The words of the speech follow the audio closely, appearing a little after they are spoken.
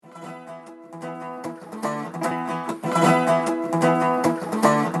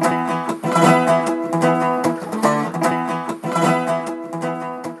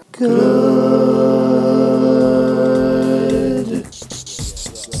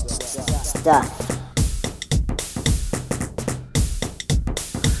stuff.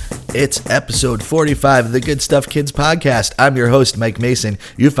 It's episode 45 of the Good Stuff Kids podcast. I'm your host, Mike Mason.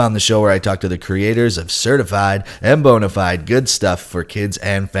 You found the show where I talk to the creators of certified and bona fide good stuff for kids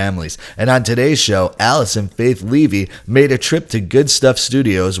and families. And on today's show, Alison Levy made a trip to Good Stuff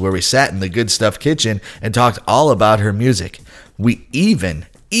Studios where we sat in the Good Stuff kitchen and talked all about her music. We even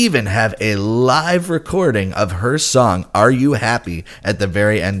have a live recording of her song, Are You Happy, at the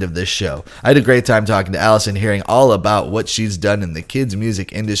very end of this show. I had a great time talking to Alison, hearing all about what she's done in the kids'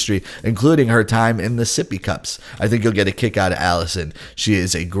 music industry, including her time in the Sippy Cups. I think you'll get a kick out of Alison. She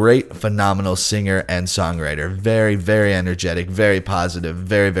is a great, phenomenal singer and songwriter. Very, very energetic, very positive,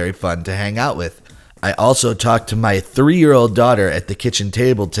 very, very fun to hang out with. I also talked to my 3-year-old daughter at the kitchen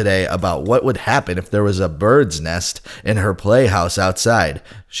table today about what would happen if there was a bird's nest in her playhouse outside.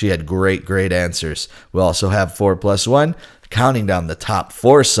 She had great answers. We'll also have 4+1, counting down the top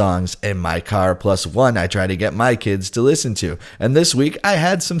 4 songs in my car +1 I try to get my kids to listen to. And this week I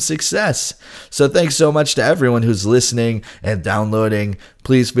had some success. So thanks so much to everyone who's listening and downloading.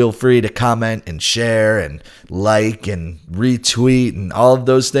 Please feel free to comment and share and like and retweet and all of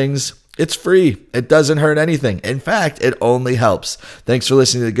those things. It's free. It doesn't hurt anything. In fact, it only helps. Thanks for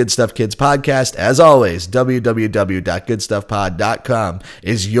listening to the Good Stuff Kids podcast. As always, www.goodstuffpod.com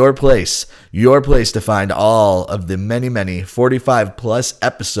is your place to find all of the many 45 plus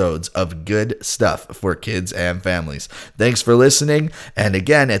episodes of good stuff for kids and families. Thanks for listening. And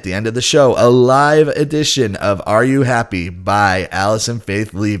again, at the end of the show, a live edition of Are You Happy by Alison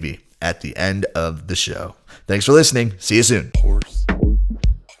Levy at the end of the show. Thanks for listening. See you soon.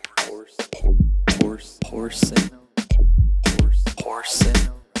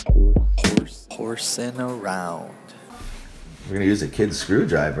 Horsing around. We're going to use a kid's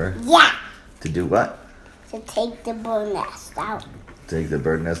screwdriver. Yeah. To do what? To take the bird nest out. Take the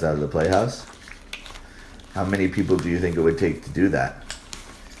bird nest out of the playhouse? How many people do you think it would take to do that?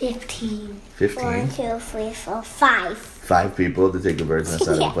 15. 15? 1, 2, 3, 4, 5. 5 people to take the bird's nest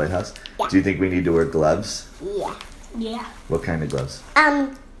out of the playhouse? Yeah. Do you think we need to wear gloves? Yeah. What kind of gloves?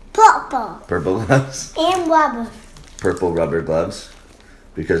 Purple. Purple gloves? And rubber. Purple rubber gloves?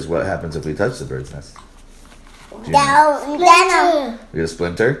 Because what happens if we touch the bird's nest? We get a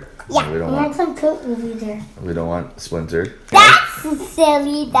splinter? Yeah. We don't want some cookies there. We don't want splinter. That's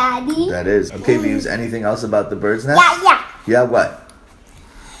silly, Daddy. That is. Okay, we use anything else about the bird's nest? Yeah. Yeah, what?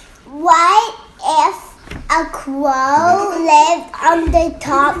 What if a crow lived on the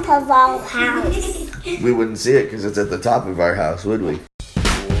top of our house? We wouldn't see it because it's at the top of our house, would we?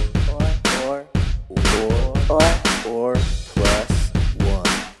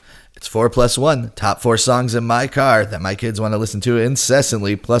 It's 4+1, top 4 songs in my car that my kids want to listen to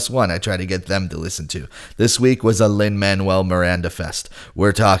incessantly, +1 I try to get them to listen to. This week was a Lin-Manuel Miranda fest.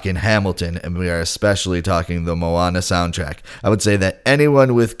 We're talking Hamilton, and we are especially talking the Moana soundtrack. I would say that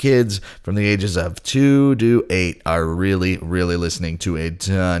anyone with kids from the ages of 2 to 8 are really listening to a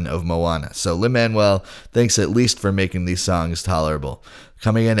ton of Moana. So Lin-Manuel, thanks at least for making these songs tolerable.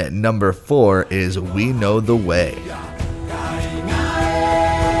 Coming in at number 4 is We Know the Way.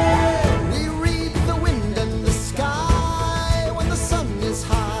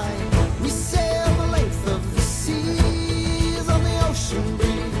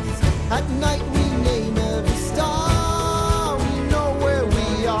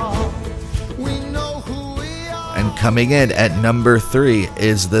 Coming in at number 3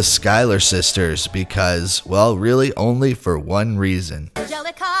 is the Schuyler Sisters because, well, really only for one reason.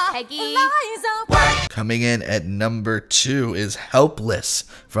 Angelica, Peggy, Coming in at number 2 is Helpless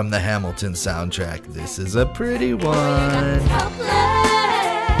from the Hamilton soundtrack. This is a pretty one.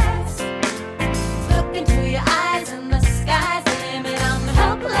 helpless. Look into your eyes and the sky's the limit. I'm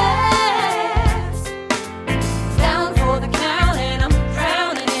helpless. Down for the count and I'm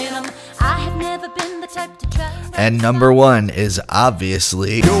drowning in 'em. I have never been the type to trust. And number 1 is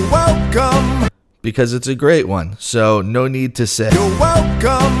obviously You're welcome. because it's a great one, so no need to say. You're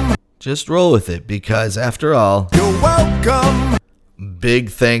welcome. Just roll with it because, after all, You're welcome. big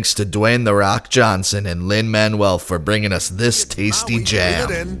thanks to Dwayne "The Rock" Johnson and Lin-Manuel for bringing us this tasty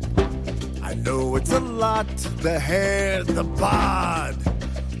jam. I know it's a lot, the hair, the bod.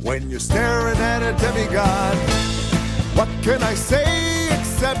 When you're staring at a demigod, what can I say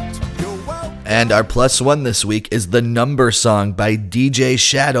except you're welcome? And our +1 this week is the Number Song by DJ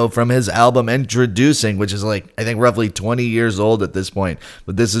Shadow from his album Introducing, which is like, I think, roughly 20 years old at this point.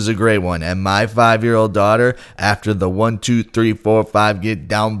 But this is a great one. And my 5-year-old daughter, after the 1, 2, 3, 4, 5 get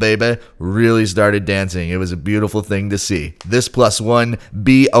down, baby, really started dancing. It was a beautiful thing to see. This +1,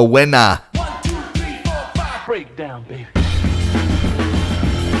 be a winner. 1, 2, 3, 4, 5, break down, baby.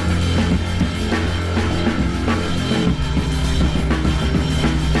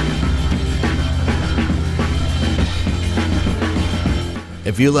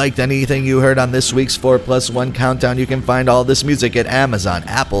 If you liked anything you heard on this week's 4+1 Countdown, you can find all this music at Amazon,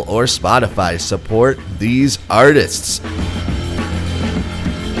 Apple, or Spotify. Support these artists.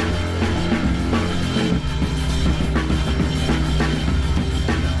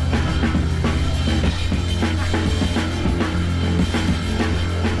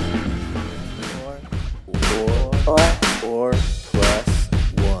 Or plus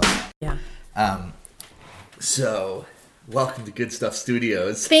one. Yeah. So, welcome to Good Stuff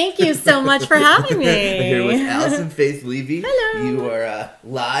Studios. Thank you so much for having me. Here with Alison Faith Levy. Hello. You are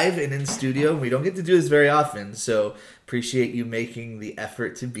live and in studio. We don't get to do this very often, so appreciate you making the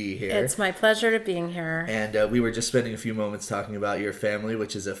effort to be here. It's my pleasure to being here. And we were just spending a few moments talking about your family,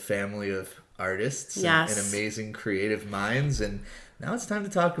 which is a family of artists Yes. and amazing creative minds. And now it's time to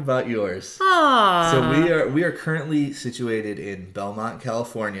talk about yours. Aww. So we are currently situated in Belmont,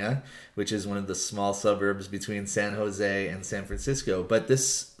 California, which is one of the small suburbs between San Jose and San Francisco. But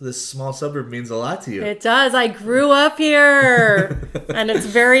this small suburb means a lot to you. It does. I grew up here, and it's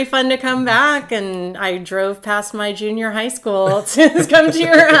very fun to come back. And I drove past my junior high school to come to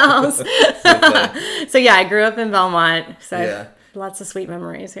your house. So yeah, I grew up in Belmont. So I have lots of sweet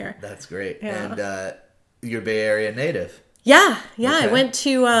memories here. That's great. Yeah. And you're Bay Area native. Yeah. I Okay. went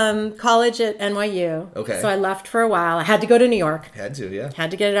to college at NYU. Okay. So I left for a while. I had to go to New York. Had to, yeah.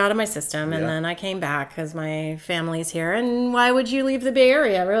 Had to get it out of my system, and Yeah. then I came back because my family's here. And why would you leave the Bay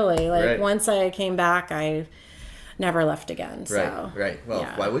Area, really? Like, Right. once I came back, I never left again. So. Right. Well,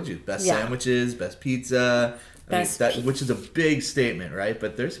 yeah. why would you? Best Yeah. sandwiches, best pizza. Best Which is a big statement, right?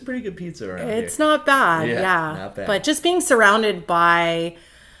 But there's some pretty good pizza around here. It's not bad, Yeah, yeah. not bad. But just being surrounded by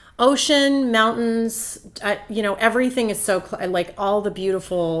ocean, mountains, everything is so, like all the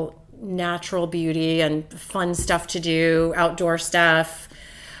beautiful natural beauty and fun stuff to do, outdoor stuff,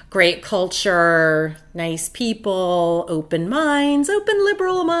 great culture, nice people, open minds, open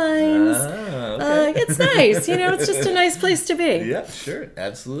liberal minds. Okay. It's nice, it's just a nice place to be. Yeah, sure.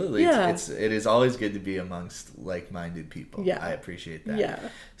 Absolutely. Yeah. It is always good to be amongst like-minded people. Yeah. I appreciate that. Yeah.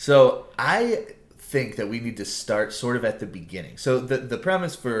 So I think that we need to start sort of at the beginning. So the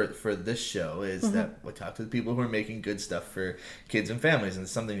premise for this show is Mm-hmm. that we talk to the people who are making good stuff for kids and families, and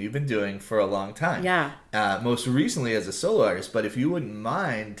it's something you've been doing for a long time. Yeah. Most recently as a solo artist, but if you wouldn't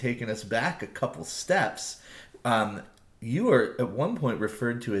mind taking us back a couple steps, you were at one point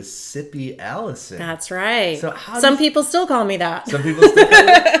referred to as Sippy Alison. That's right. So how Some does- people still call me that. Some people still call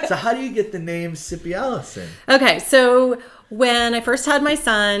it. So how do you get the name Sippy Alison? Okay, so when I first had my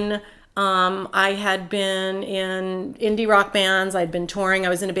son, I had been in indie rock bands. I'd been touring. I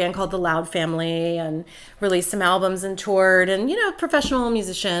was in a band called The Loud Family and released some albums and toured and, professional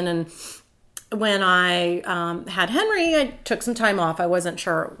musician. And when I had Henry, I took some time off. I wasn't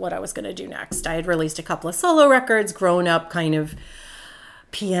sure what I was going to do next. I had released a couple of solo records, grown up kind of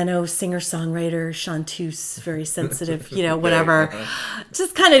piano singer-songwriter, chanteuse, very sensitive, whatever.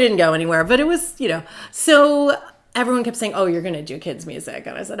 Just kind of didn't go anywhere. But it was, so everyone kept saying, oh, you're going to do kids music.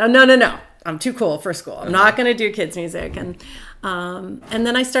 And I said, oh, no. I'm too cool for school. I'm not going to do kids music. And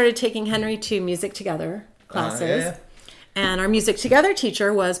then I started taking Henry to Music Together classes. Yeah. And our Music Together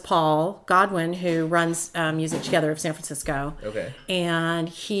teacher was Paul Godwin, who runs Music Together of San Francisco. Okay. And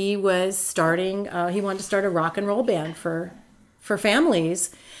he was starting, he wanted to start a rock and roll band for families.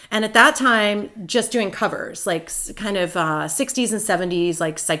 And at that time, just doing covers, like kind of 60s and 70s,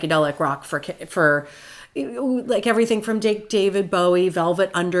 like psychedelic rock for like everything from David Bowie,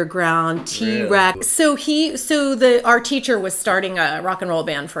 Velvet Underground, T-Rex. Really? So our teacher was starting a rock and roll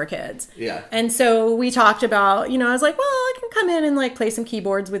band for kids. Yeah. And so we talked about, I was like, well, I can come in and like play some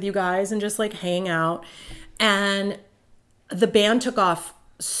keyboards with you guys and just like hang out. And the band took off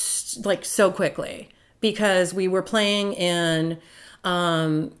like so quickly because we were playing in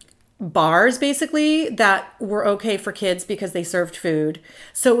bars basically that were okay for kids because they served food.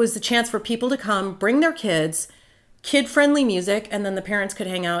 So it was a chance for people to come, bring their kids, kid-friendly music, and then the parents could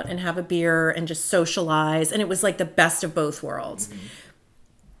hang out and have a beer and just socialize. And it was like the best of both worlds. Mm-hmm.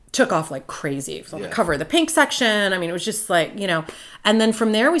 Took off like crazy. It was on the cover of the Pink section. I mean, it was just like, And then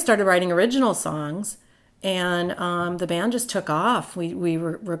from there, we started writing original songs, and the band just took off. We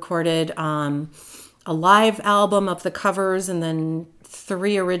recorded a live album of the covers, and then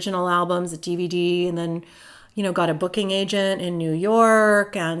 3 original albums, a DVD, and then, got a booking agent in New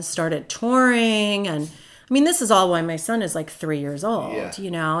York and started touring. And I mean, this is all while my son is like 3 years old,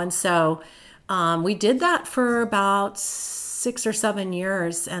 and so we did that for about 6 or 7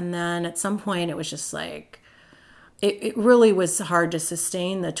 years. And then at some point it was just like, it really was hard to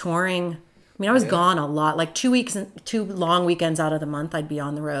sustain the touring. I mean, I was gone a lot, like 2 long weekends out of the month, I'd be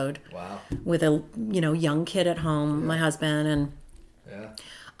on the road. Wow. With a, young kid at home, my husband, and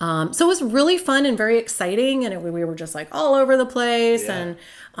So it was really fun and very exciting, and we were just like all over the place, and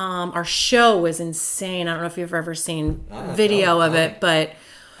our show was insane. I don't know if you've ever seen video of it, but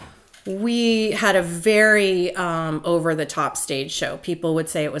we had a very over-the-top stage show. People would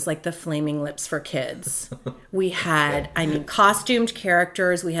say it was like the Flaming Lips for kids. We had, costumed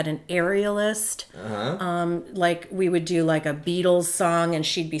characters. We had an aerialist. Like we would do like a Beatles song, and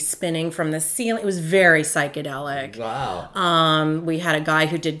she'd be spinning from the ceiling. It was very psychedelic. Wow. We had a guy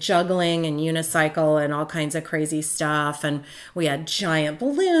who did juggling and unicycle and all kinds of crazy stuff. And we had giant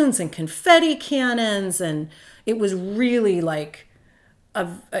balloons and confetti cannons. And it was really like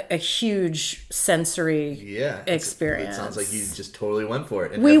a huge sensory experience. It sounds like you just totally went for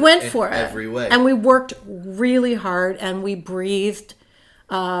it. We went for it every way, and we worked really hard, and we breathed,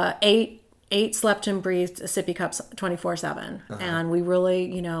 ate, slept, and breathed sippy cups 24/7. And we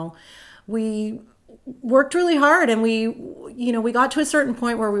really, we worked really hard, and we got to a certain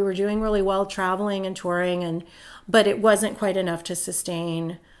point where we were doing really well, traveling and touring, but it wasn't quite enough to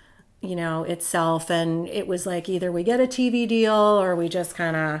sustain itself. And it was like either we get a TV deal or we just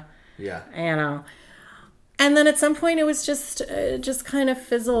kind of, and then at some point it was just kind of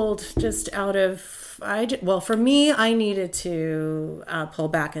fizzled just out of, for me, I needed to pull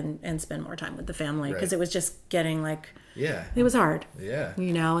back and spend more time with the family, because it was just getting like, it was hard,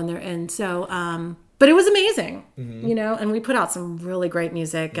 and so, but it was amazing, and we put out some really great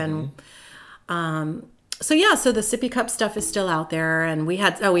music, and, so the Sippy Cup stuff is still out there, and we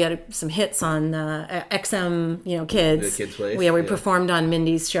had some hits on XM, Kids. The Kids Place. We performed on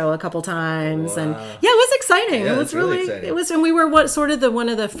Mindy's show a couple times, and it was exciting. Yeah, it was really exciting. It was, and we were one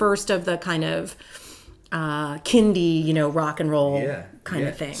of the first of the kind of kindy, rock and roll kind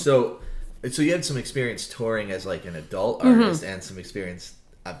of thing. So you had some experience touring as like an adult artist, and some experience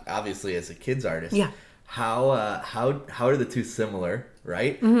obviously as a kids artist. Yeah. How are the two similar,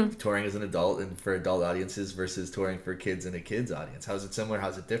 right? Touring as an adult and for adult audiences versus touring for kids and a kids audience. How's it similar?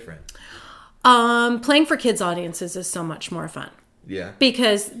 How's it different? Playing for kids audiences is so much more fun. Yeah.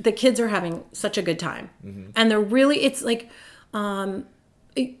 Because the kids are having such a good time. And they're really, it's like,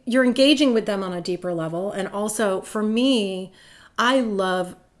 you're engaging with them on a deeper level. And also for me,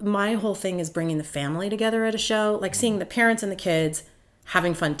 my whole thing is bringing the family together at a show, like seeing the parents and the kids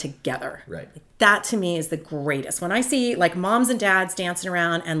having fun together. Right. That to me is the greatest. When I see like moms and dads dancing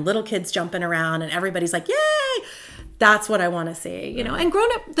around and little kids jumping around and everybody's like, yay, that's what I want to see, And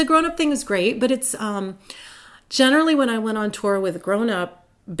the grown up thing is great, but it's generally when I went on tour with a grown up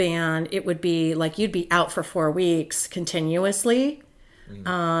band, it would be like you'd be out for 4 weeks continuously.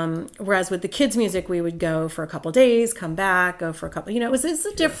 Whereas with the kids music, we would go for a couple of days, come back, go for a couple, it's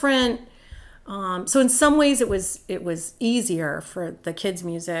a different. So in some ways it was easier for the kids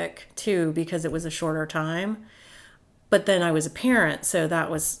music too, because it was a shorter time, but then I was a parent, so that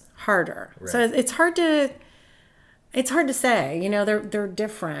was harder. Right. So it's hard to say, they're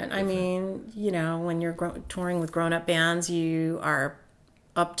different. I mean, when you're touring with grown-up bands, you are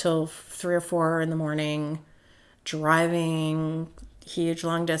up till 3 or 4 in the morning, driving huge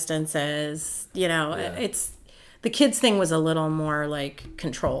long distances, it's, the kids thing was a little more like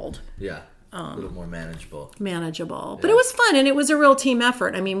controlled. Yeah. A little more manageable. But it was fun, and it was a real team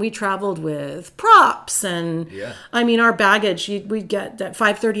effort. I mean, we traveled with props, and our baggage, we'd get at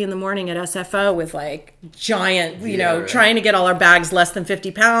 5:30 in the morning at SFO with like giant, trying to get all our bags less than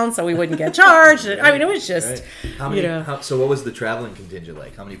 50 pounds so we wouldn't get charged. I mean, it was just, so what was the traveling contingent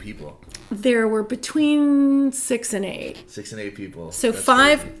like? How many people? There were between 6 and 8. 6 and 8 people. So that's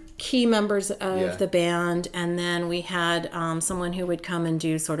 5 crazy. Key members of the band, and then we had someone who would come and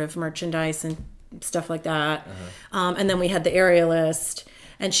do sort of merchandise and stuff like that. And then we had the aerialist,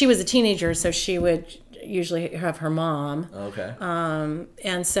 and she was a teenager, so she would usually have her mom. Okay.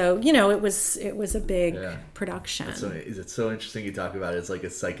 And so it was a big production. It's so interesting you talk about it. It's like a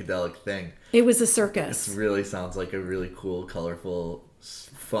psychedelic thing. It was a circus. It really sounds like a really cool, colorful,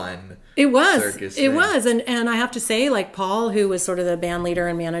 fun circus thing. Was, and I have to say, like Paul, who was sort of the band leader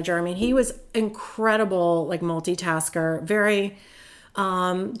and manager, I mean, he was incredible, like multitasker, very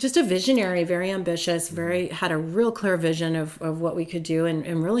just a visionary, very ambitious, had a real clear vision of what we could do,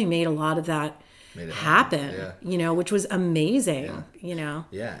 and really made a lot of that happen, which was amazing,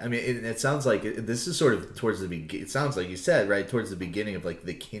 Yeah, I mean, it sounds like this is sort of towards the beginning. It sounds like you said, right, towards the beginning of like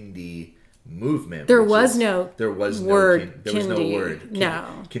the kindy movement. There was no word.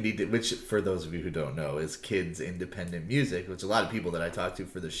 Kindy, which for those of you who don't know is kids independent music, which a lot of people that I talked to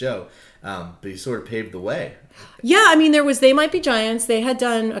for the show, but he sort of paved the way. Yeah, I mean, there was They Might Be Giants. They had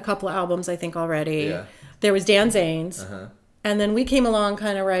done a couple of albums, I think, already. Yeah. There was Dan Zanes, and then we came along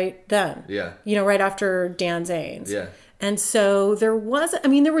kind of right then. Yeah, right after Dan Zanes. Yeah. And so there were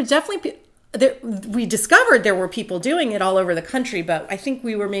definitely we discovered there were people doing it all over the country, but I think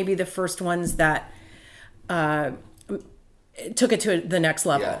we were maybe the first ones that took it to the next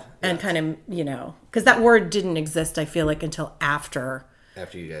level and kind of, because that word didn't exist, I feel like, until after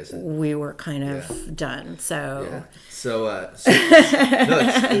you guys we were kind of done. So no, it's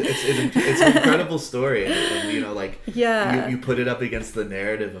an incredible story, and you put it up against the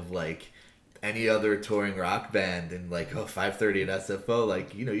narrative of like any other touring rock band and like 5:30 at SFO,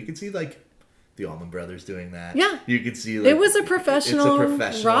 like you can see like the Allman Brothers doing that. Yeah, you could see like, it was a professional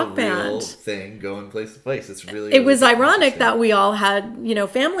rock band thing going place to place. It's really it was ironic that we all had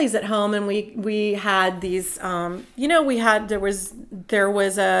families at home, and we had these there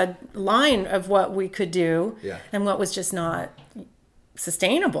was a line of what we could do and what was just not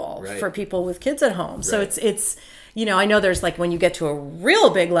sustainable for people with kids at home. So it's I know there's like when you get to a real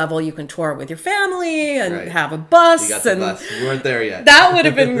big level, you can tour with your family and have a bus. You got the bus. You weren't there yet. That would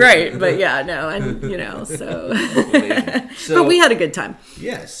have been great, but so. But we had a good time.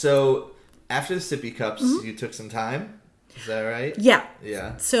 Yeah. So after the sippy cups, you took some time. Is that right? Yeah.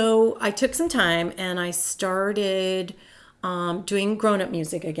 Yeah. So I took some time and I started doing grown-up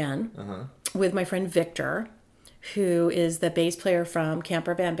music again with my friend Victor, who is the bass player from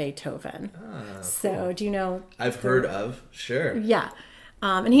Camper Band Beethoven. So cool. Do you know? I've heard of, sure. Yeah.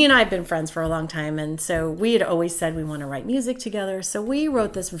 And he and I have been friends for a long time. And so we had always said we want to write music together. So we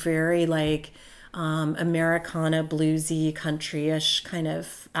wrote this very like Americana, bluesy, country-ish kind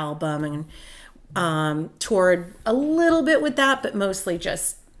of album, and toured a little bit with that, but mostly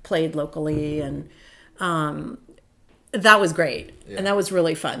just played locally. And that was great. Yeah. And that was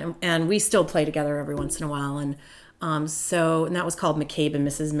really fun. And we still play together every once in a while. And and that was called McCabe and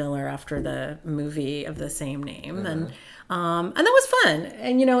Mrs. Miller after the movie of the same name. And that was fun.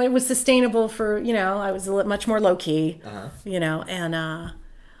 And, it was sustainable for, I was much more low key,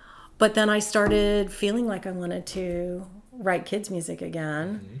 but then I started feeling like I wanted to write kids music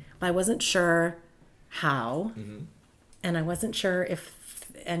again. But I wasn't sure how. And I wasn't sure if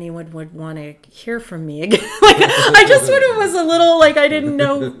anyone would want to hear from me again. I just sort of was a little like I didn't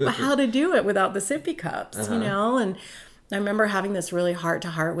know how to do it without the sippy cups, And I remember having this really heart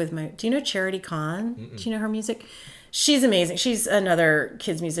to heart with do you know Charity Kahn? Do you know her music? She's amazing. She's another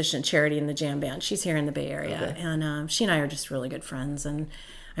kids musician, Charity, in the jam band. She's here in the Bay Area, and she and I are just really good friends. And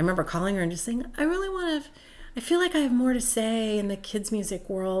I remember calling her and just saying, I feel like I have more to say in the kids music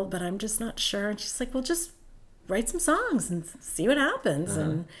world, but I'm just not sure. And she's like, well, just write some songs and see what happens.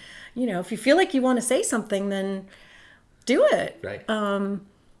 And if you feel like you want to say something, then do it. Right.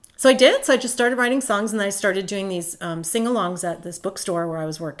 So I did. So I just started writing songs, and then I started doing these sing-alongs at this bookstore where I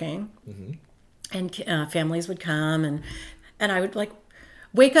was working. And families would come, and I would like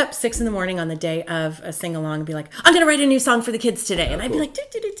wake up 6 a.m. on the day of a sing-along and be like, I'm going to write a new song for the kids today. And I'd be like,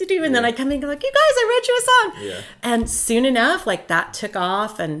 do. And then I'd come in and go like, you guys, I wrote you a song. Yeah. And soon enough, like that took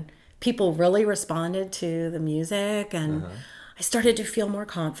off, and people really responded to the music, and I started to feel more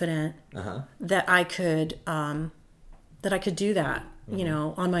confident that I could do that,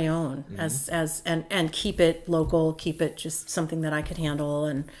 on my own and keep it local, keep it just something that I could handle.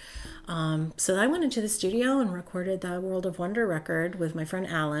 And so I went into the studio and recorded the World of Wonder record with my friend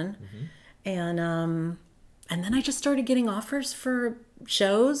Alan, and then I just started getting offers for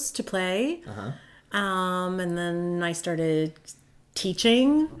shows to play, and then I started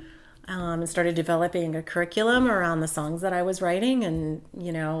teaching. And started developing a curriculum around the songs that I was writing, and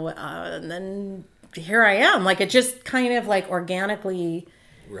and then here I am. Like it just kind of like organically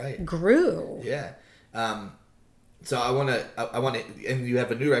grew. Yeah. So I want to, and you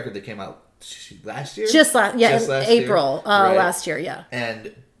have a new record that came out last year. Just last April last year. Yeah.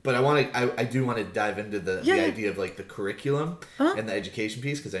 But I do want to dive into the idea of like the curriculum and the education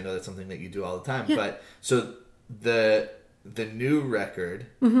piece, because I know that's something that you do all the time. Yeah. But so the new record,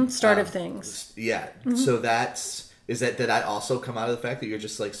 Start of Things. Yeah. So did that also come out of the fact that you're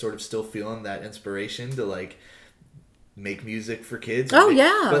just like sort of still feeling that inspiration to like make music for kids?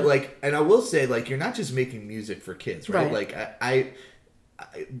 Yeah. But like, and I will say, like, you're not just making music for kids, right? Like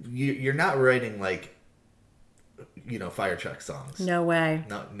you're not writing like, fire truck songs. No way.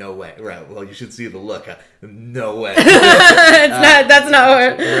 No way. Right. Well, you should see the look. No way. That's not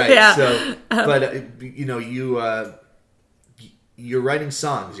what. Right. Yeah. So, but you're writing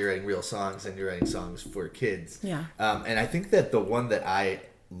songs. You're writing real songs, and you're writing songs for kids. Yeah. And I think that the one that I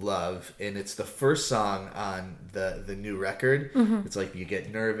love, and it's the first song on the new record. It's like you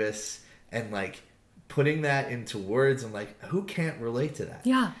get nervous, and like putting that into words, and like who can't relate to that?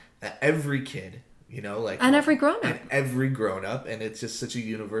 Yeah. Every kid. And every grown up. And every grown up. And it's just such a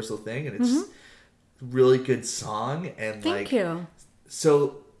universal thing. And it's really good song. And Thank you.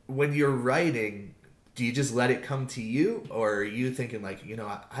 So when you're writing, do you just let it come to you, or are you thinking like,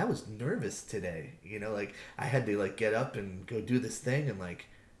 I was nervous today, like I had to like get up and go do this thing, and like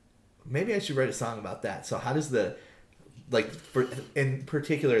maybe I should write a song about that. So how does the in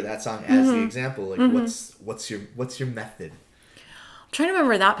particular that song as the example, like what's your method? I'm trying to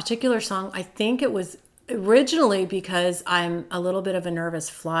remember that particular song. I think it was originally because I'm a little bit of a nervous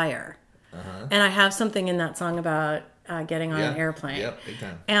flyer, and I have something in that song about getting on an airplane. Yep, big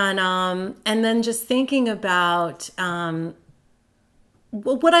time. And then just thinking about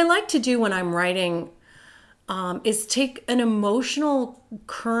what I like to do when I'm writing is take an emotional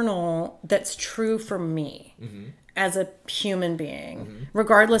kernel that's true for me as a human being,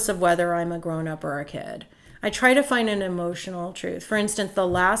 regardless of whether I'm a grown-up or a kid. I try to find an emotional truth. For instance, the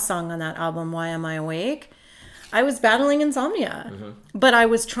last song on that album, Why Am I Awake? I was battling insomnia, but I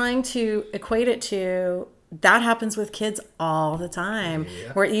was trying to equate it to that happens with kids all the time,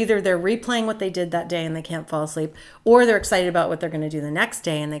 where either they're replaying what they did that day and they can't fall asleep, or they're excited about what they're going to do the next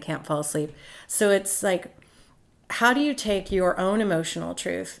day and they can't fall asleep. So it's like, how do you take your own emotional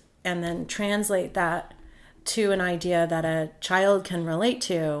truth and then translate that to an idea that a child can relate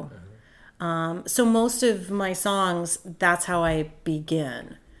to? So most of my songs, that's how I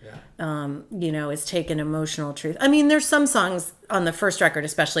begin. Is take an emotional truth. I mean, there's some songs on the first record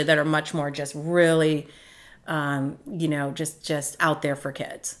especially that are much more just really just out there for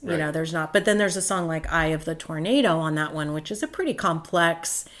kids. Right. There's not, but then there's a song like Eye of the Tornado on that one, which is a pretty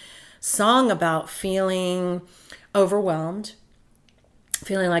complex song about feeling overwhelmed,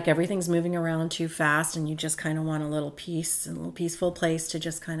 feeling like everything's moving around too fast and you just kind of want a little peace and a little peaceful place to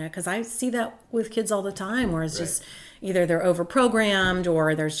just kind of, because I see that with kids all the time, where it's just either they're overprogrammed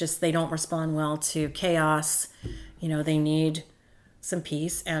or they don't respond well to chaos. They need some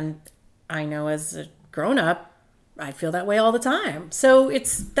peace. And I know as a grown up, I feel that way all the time. So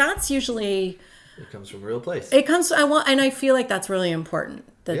that's usually, it comes from a real place. And I feel like that's really important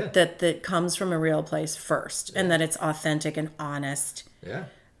that comes from a real place first, and that it's authentic and honest. Yeah.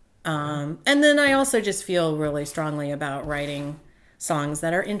 And then I also just feel really strongly about writing songs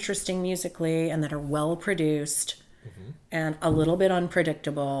that are interesting musically and that are well produced and a little bit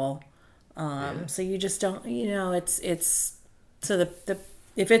unpredictable. So you just don't, it's so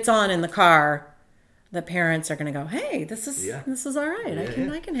if it's on in the car, the parents are going to go, hey, this is all right.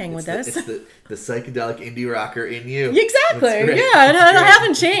 I can hang with this. It's the psychedelic indie rocker in you. Exactly. Yeah, and I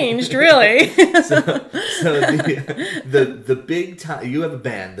haven't changed really. So the big time, you have a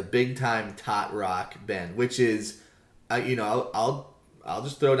band, the Big Time Tot Rock Band, which is, I'll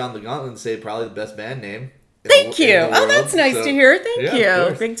just throw down the gauntlet and say probably the best band name. Thank you. Oh, that's nice to hear. Thank you. Of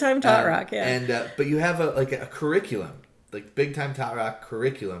course. Big Time Tot Rock. Yeah. And but you have a curriculum, like Big Time Tot Rock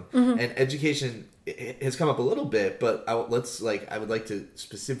curriculum, and education. It has come up a little bit, but I would like to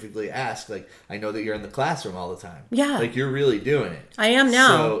specifically ask, like, I know that you're in the classroom all the time. Yeah. Like, you're really doing it. I am now.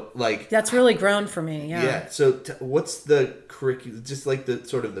 So, like... That's really grown for me, yeah. Yeah, so what's the curriculum, just like the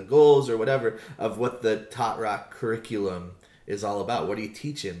sort of the goals or whatever of what the Tot Rock curriculum is all about? What are you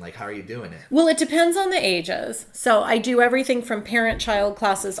teaching? Like, how are you doing it? Well, it depends on the ages. So I do everything from parent-child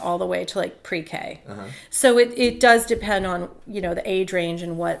classes all the way to like pre-K. So it does depend on, the age range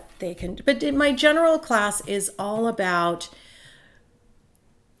and what they can. But my general class is all about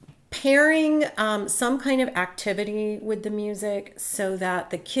pairing some kind of activity with the music so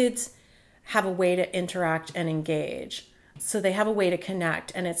that the kids have a way to interact and engage. So they have a way to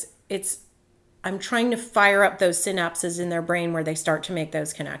connect, and I'm trying to fire up those synapses in their brain where they start to make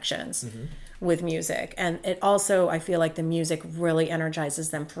those connections with music. And it also, I feel like the music really energizes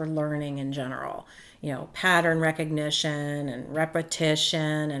them for learning in general. Pattern recognition and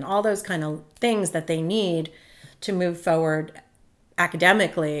repetition and all those kind of things that they need to move forward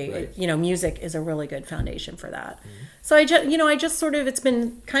academically. Right. Music is a really good foundation for that. So I just sort of, it's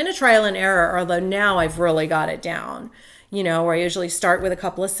been kind of trial and error, although now I've really got it down. Where I usually start with a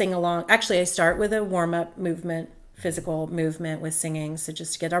couple of sing-along. Actually, I start with a warm-up movement, physical movement with singing, so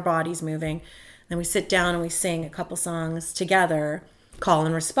just to get our bodies moving. Then we sit down and we sing a couple songs together, call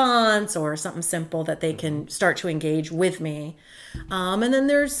and response, or something simple that they can start to engage with me. And then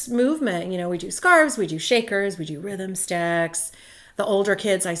there's movement. We do scarves, we do shakers, we do rhythm sticks. The older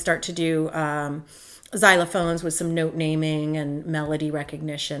kids, I start to do xylophones with some note naming and melody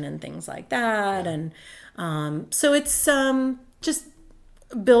recognition and things like that. And so it's just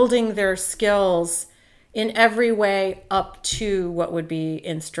building their skills in every way up to what would be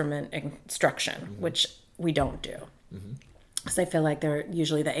instrument instruction, which we don't do. Because I feel like they're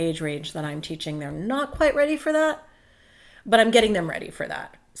usually the age range that I'm teaching, they're not quite ready for that, but I'm getting them ready for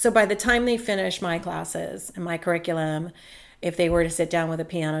that. So by the time they finish my classes and my curriculum, if they were to sit down with a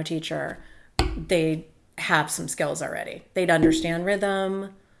piano teacher, they'd have some skills already. They'd understand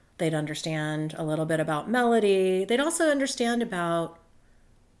rhythm. They'd understand a little bit about melody. They'd also understand about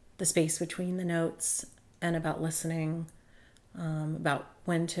the space between the notes and about listening, about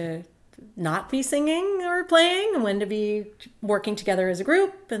when to not be singing or playing and when to be working together as a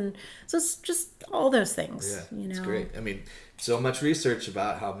group. And so it's just all those things. Yeah, it's great. I mean, so much research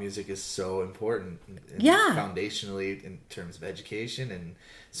about how music is so important and foundationally in terms of education and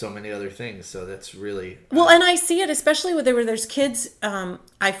so many other things. So that's really... Well, and I see it, especially where there's kids.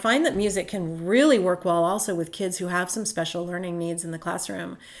 I find that music can really work well also with kids who have some special learning needs in the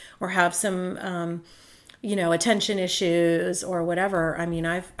classroom or have some, attention issues or whatever. I mean,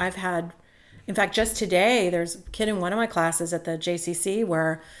 I've had... In fact, just today, there's a kid in one of my classes at the JCC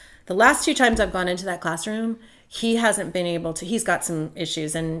where the last 2 times I've gone into that classroom, he hasn't been able to, he's got some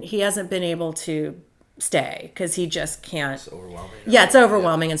issues and he hasn't been able to stay because he just can't. It's overwhelming. Yeah, it's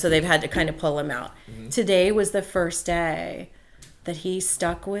overwhelming. And so they've had to kind of pull him out. Mm-hmm. Today was the first day that he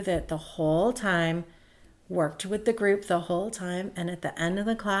stuck with it the whole time, worked with the group the whole time. And at the end of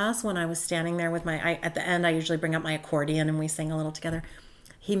the class, when I was standing there with at the end, I usually bring up my accordion and we sing a little together.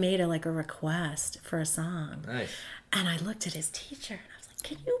 He made a request for a song. Nice. And I looked at his teacher and I was like,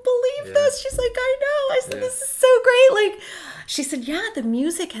 can you believe this? She's like, I know. I said, this is so great. She said, yeah, the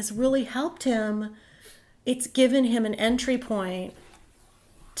music has really helped him. It's given him an entry point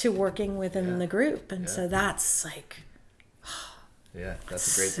to working within the group. And so that's yeah,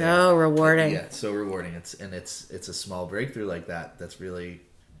 that's a great thing. So rewarding. Yeah, it's so rewarding. It's a small breakthrough like that. That's really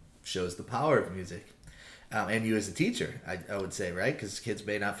shows the power of music. And you as a teacher, I would say, right? Because kids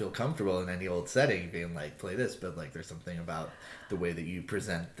may not feel comfortable in any old setting being like, play this, but there's something about the way that you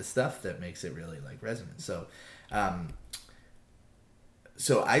present the stuff that makes it really resonant. So,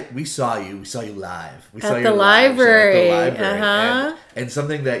 we saw you live. We saw at your the live show library. at the library. Uh-huh. And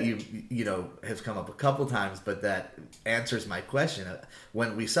something that you has come up a couple times, but that answers my question.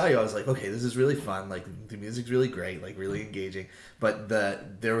 When we saw you, I was like, okay, this is really fun. The music's really great, really engaging. But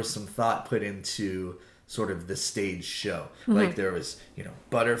there was some thought put into sort of the stage show. Mm-hmm. There was,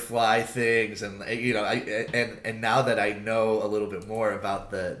 butterfly things and, and now that I know a little bit more about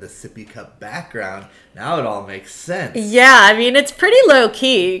the sippy cup background, now it all makes sense. Yeah. I mean, it's pretty low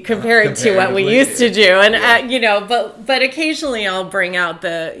key compared to what we used to do. And, but occasionally I'll bring out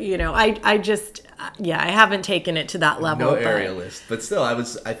the, I haven't taken it to that level. No aerialist, but still I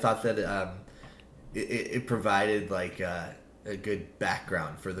thought that, it provided a good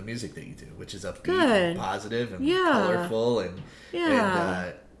background for the music that you do, which is upbeat and positive and colorful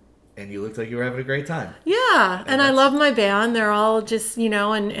and you looked like you were having a great time. Yeah. And I love my band. They're all just,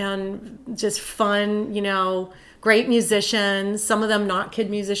 and just fun, great musicians. Some of them not kid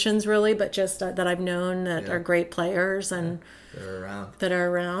musicians really, but just that I've known that are great players and that are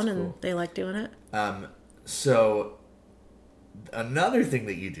around and cool. They like doing it. So another thing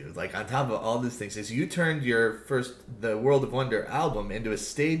that you do, on top of all these things, is you turned the World of Wonder album into a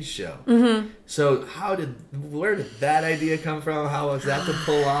stage show. Mm-hmm. So where did that idea come from? How was that to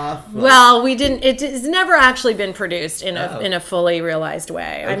pull off? Well, we didn't. It's never actually been produced in a fully realized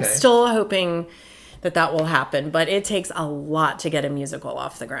way. Okay. I'm still hoping that will happen, but it takes a lot to get a musical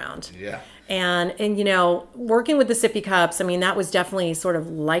off the ground. Yeah. And working with the Sippy Cups, I mean, that was definitely sort of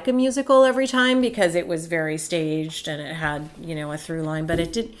like a musical every time because it was very staged and it had, a through line, but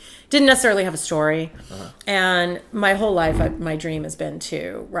it didn't necessarily have a story. Uh-huh. And my whole life, my dream has been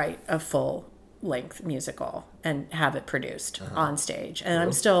to write a full length musical and have it produced on stage. And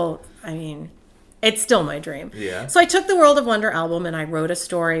I'm still, it's still my dream. Yeah. So I took the World of Wonder album and I wrote a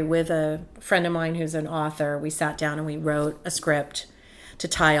story with a friend of mine who's an author. We sat down and we wrote a script to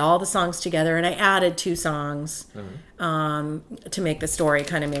tie all the songs together. And I added 2 songs to make the story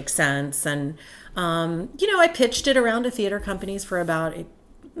kind of make sense. And, I pitched it around to theater companies for about a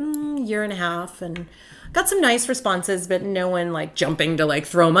year and a half and got some nice responses, but no one jumping to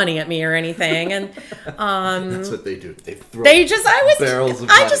throw money at me or anything. And that's what they do. I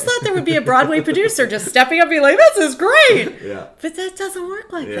just thought there would be a Broadway producer just stepping up and being like, "This is great." Yeah. But that doesn't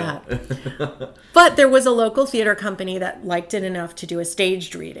work like that. But there was a local theater company that liked it enough to do a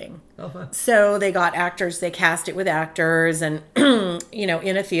staged reading. Oh, fun. So they got actors. They cast it with actors, and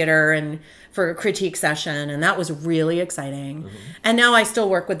in a theater and for a critique session, and that was really exciting. Mm-hmm. And now I still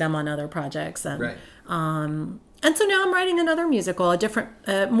work with them on other projects. And, right. And so now I'm writing another musical, a different,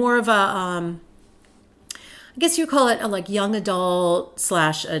 more of a, I guess you call it a young adult /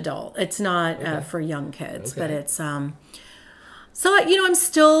 adult. It's not for young kids, but it's So, I'm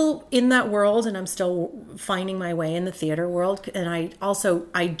still in that world, and I'm still finding my way in the theater world. And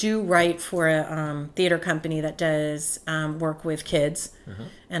I do write for a theater company that does work with kids,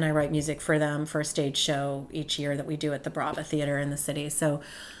 and I write music for them for a stage show each year that we do at the Brava Theater in the city. So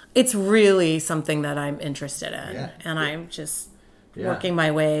it's really something that I'm interested in, and I'm just working my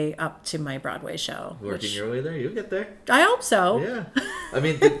way up to my Broadway show. Working your way there, you'll get there. I hope so. Yeah, I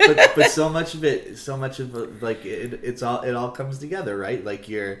mean, but so much of it, like it all comes together, right? Like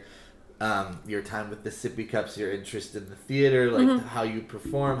your time with the sippy cups, your interest in the theater, like how you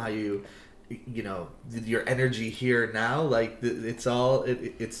perform, how you your energy here now, like it's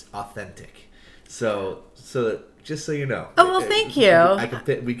authentic. So just so you know. Oh, well, thank you.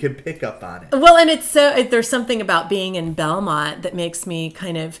 We can pick up on it. Well, and there's something about being in Belmont that makes me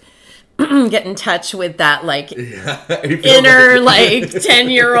kind of get in touch with that, like, inner, like,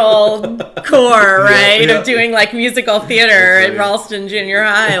 10-year-old core, right? Of doing, like, musical theater at Ralston Junior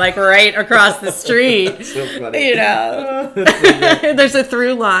High, like, right across the street. So funny. There's a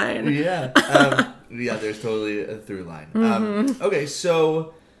through line. Yeah. There's totally a through line. Okay,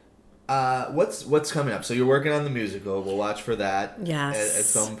 so... what's coming up? So you're working on the musical. We'll watch for that. Yes. At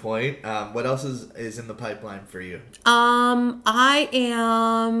some point. What else is in the pipeline for you? I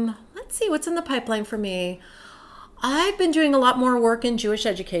am. Let's see what's in the pipeline for me. I've been doing a lot more work in Jewish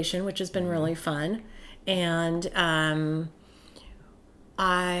education, which has been really fun. And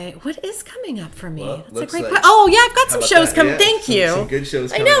what is coming up for me? Well, that's a great question. Oh yeah, I've got some shows coming. Yeah, Thank you. Some good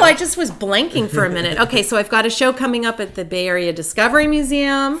shows. I know. I just was blanking for a minute. Okay, so I've got a show coming up at the Bay Area Discovery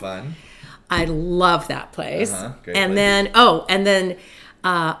Museum. Fun. I love that place. Great and place. then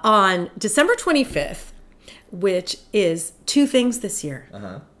on December 25th, which is two things this year.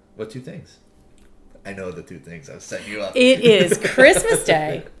 What two things? I know the two things. I was setting you up. It is Christmas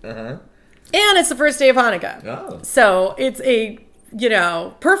Day. And it's the first day of Hanukkah. Oh. So it's a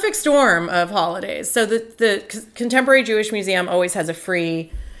perfect storm of holidays. So the Contemporary Jewish Museum always has a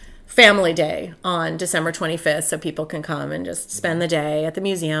free family day on December 25th, so people can come and just spend the day at the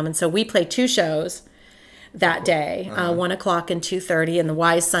museum. And so we play two shows that day, 1 o'clock and 2:30, and the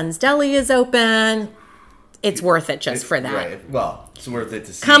Wise Sons Deli is open. It's worth it just for that. Right. Well, it's worth it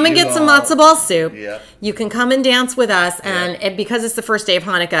to see. Come and get some matzo ball soup. Yeah. You can come and dance with us, and because it's the first day of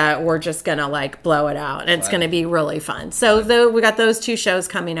Hanukkah, we're just gonna like blow it out, and it's gonna be really fun. So we got those two shows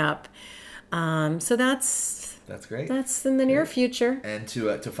coming up. So that's great. That's in the near future. And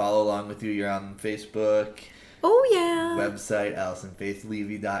to follow along with you, you're on Facebook. Oh, yeah. Website,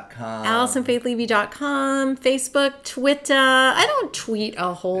 AlisonFaithLevy.com. AlisonFaithLevy.com. Facebook, Twitter. I don't tweet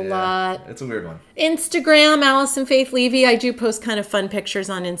a whole lot. It's a weird one. Instagram, Alison Faith Levy. I do post kind of fun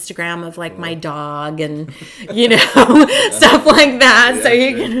pictures on Instagram of like my dog and, stuff like that. Yeah, so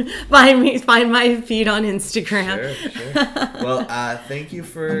you can find my feed on Instagram. Sure. Well, thank you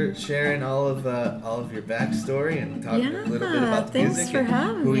for sharing all of your backstory and talking a little bit about the music for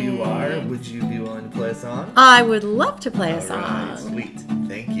having who me. you are. Would you be willing to play a song? I would love to play a song. All right, sweet.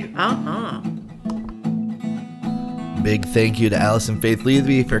 Thank you. Big thank you to Alison Faith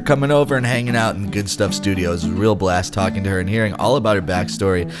Levy for coming over and hanging out in Good Stuff Studios. It was a real blast talking to her and hearing all about her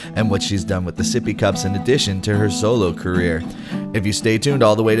backstory and what she's done with the Sippy Cups in addition to her solo career. If you stay tuned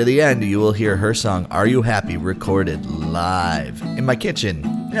all the way to the end, you will hear her song Are You Happy recorded live in my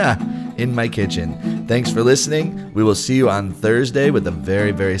kitchen. Yeah, in my kitchen. Thanks for listening. We will see you on Thursday with a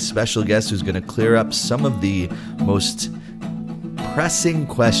very, very special guest who's going to clear up some of the most pressing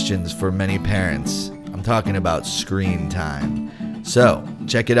questions for many parents. I'm talking about screen time. So,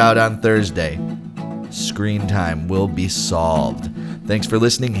 check it out on Thursday. Screen time will be solved. Thanks for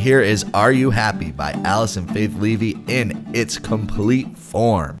listening. Here is Are You Happy by Alison Faith Levy in its complete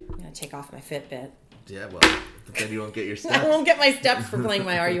form. I'm going to take off my Fitbit. Yeah, well, but then you won't get your steps. I won't get my steps for playing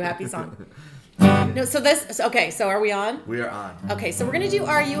my Are You Happy song. No, so are we on? We are on. Okay, so we're going to do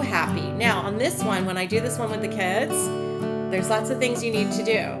Are You Happy? Now, on this one, when I do this one with the kids, there's lots of things you need to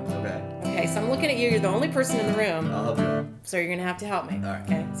do. Okay, so I'm looking at you. You're the only person in the room. I'll help you. So you're going to have to help me. All right.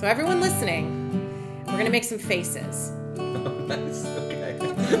 Okay, so everyone listening, we're going to make some faces. Nice. Okay.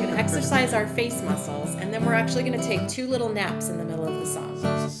 We're going to exercise our face muscles, and then we're actually going to take 2 little naps in the middle of the song.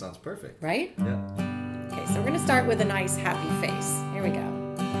 Sounds perfect. Right? Yeah. Okay, so we're going to start with a nice happy face. Here we go.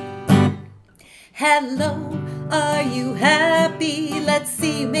 Hello, are you happy? Let's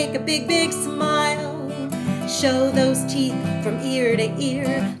see you make a big, big smile. Show those teeth from ear to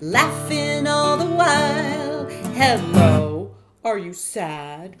ear, laughing all the while. Hello, are you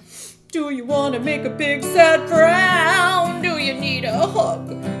sad? Do you want to make a big sad frown? Do you need a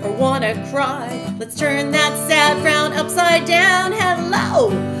hug or want to cry? Let's turn that sad frown upside down.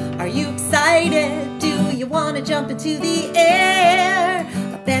 Hello, are you excited? Do you want to jump into the air?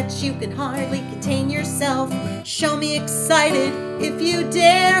 I bet you can hardly contain yourself. Show me excited if you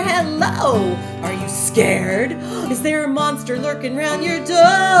dare. Hello, are you scared? Is there a monster lurking around your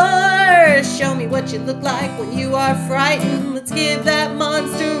door? Show me what you look like when you are frightened. Let's give that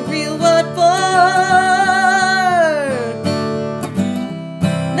monster a real what for.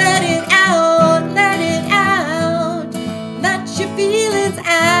 Let it out, let it out. Let your feelings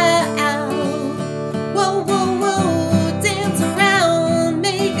out. Whoa, whoa, whoa, dance around,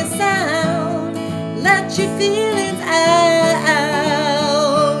 make a sound. Let your feelings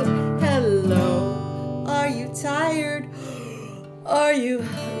out. Hello, are you tired? Are you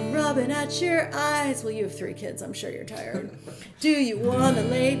rubbing at your eyes? Well, you have 3 kids, I'm sure you're tired. Do you want to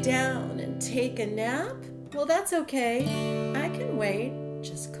lay down and take a nap? Well, that's okay, I can wait.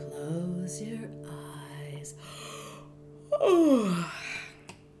 Just close your eyes.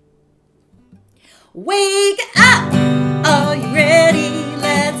 Wake up! Are you ready?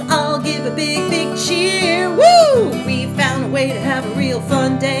 Let's all give a big, big cheer. Woo! We found a way to have a real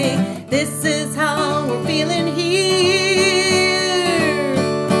fun day. This is how we're feeling here.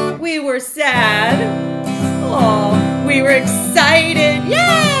 We were sad. Oh, we were excited.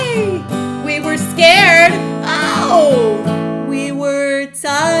 Yay! We were scared. Oh! We were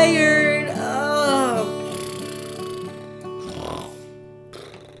tired. Oh.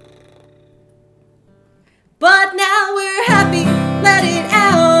 But now we're happy. Let it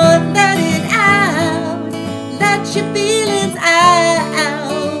out. Let it out. Let your feelings out.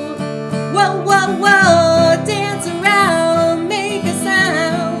 Whoa, whoa, whoa. Dance around. Make a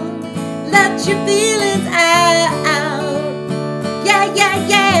sound. Let your feelings out. Yeah, yeah,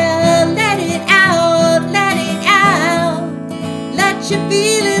 yeah. Let it out. Let it out. Let your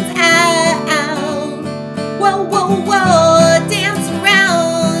feelings out. Whoa, whoa, whoa. Dance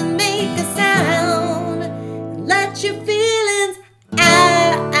around, make a sound. Let your feelings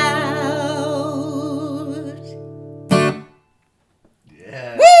out.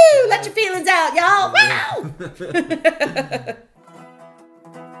 Yeah. Woo! Let your feelings out, y'all. Wow!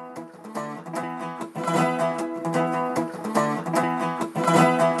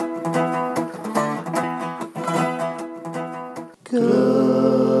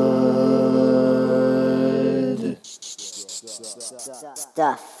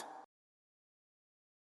 Stuff.